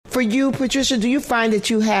for you, Patricia, do you find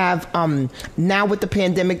that you have, now with the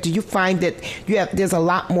pandemic, do you find that there's a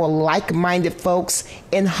lot more like-minded folks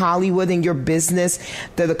in Hollywood in your business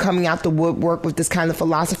that are coming out the woodwork with this kind of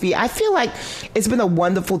philosophy? I feel like it's been a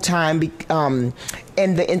wonderful time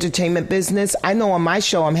in the entertainment business. I know on my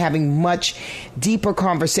show I'm having much deeper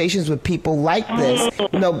conversations with people like this,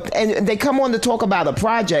 and they come on to talk about a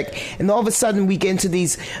project, and all of a sudden we get into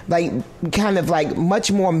these like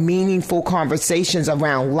much more meaningful conversations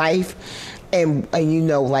around life and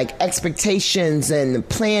like expectations and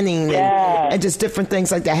planning and just different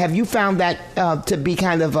things like that. Have you found that to be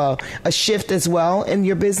kind of a shift as well in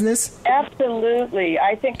your business? Absolutely.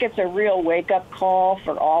 I think it's a real wake-up call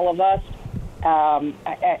for all of us.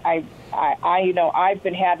 I've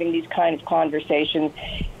been having these kind of conversations,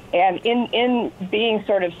 and in being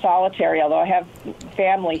sort of solitary, although I have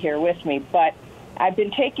family here with me, but I've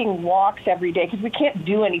been taking walks every day because we can't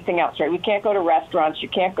do anything else, right? We can't go to restaurants, you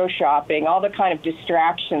can't go shopping, all the kind of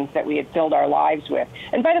distractions that we had filled our lives with.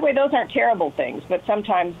 And by the way, those aren't terrible things, but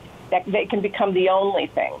sometimes they can become the only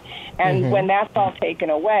thing. And when that's all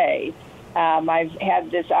taken away, I've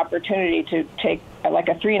had this opportunity to take like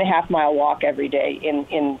a 3.5-mile walk every day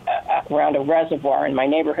in around a reservoir in my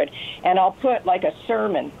neighborhood, and I'll put like a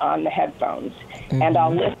sermon on the headphones, and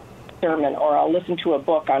I'll listen to a sermon or I'll listen to a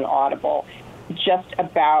book on Audible, just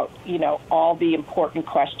about all the important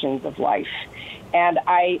questions of life. And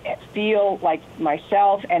I feel like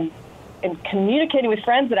myself and communicating with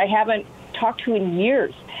friends that I haven't talked to in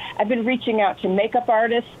years. I've been reaching out to makeup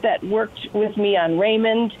artists that worked with me on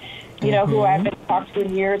Raymond, who I haven't talked to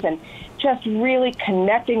in years, and just really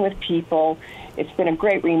connecting with people. It's been a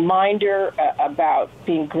great reminder about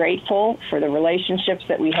being grateful for the relationships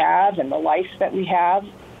that we have and the life that we have,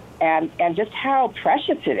 and just how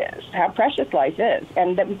precious it is, how precious life is,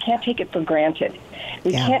 and that we can't take it for granted.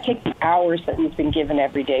 We can't take the hours that we've been given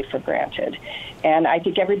every day for granted. And I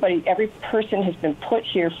think every person has been put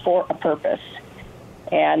here for a purpose,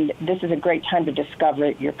 and this is a great time to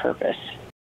discover your purpose.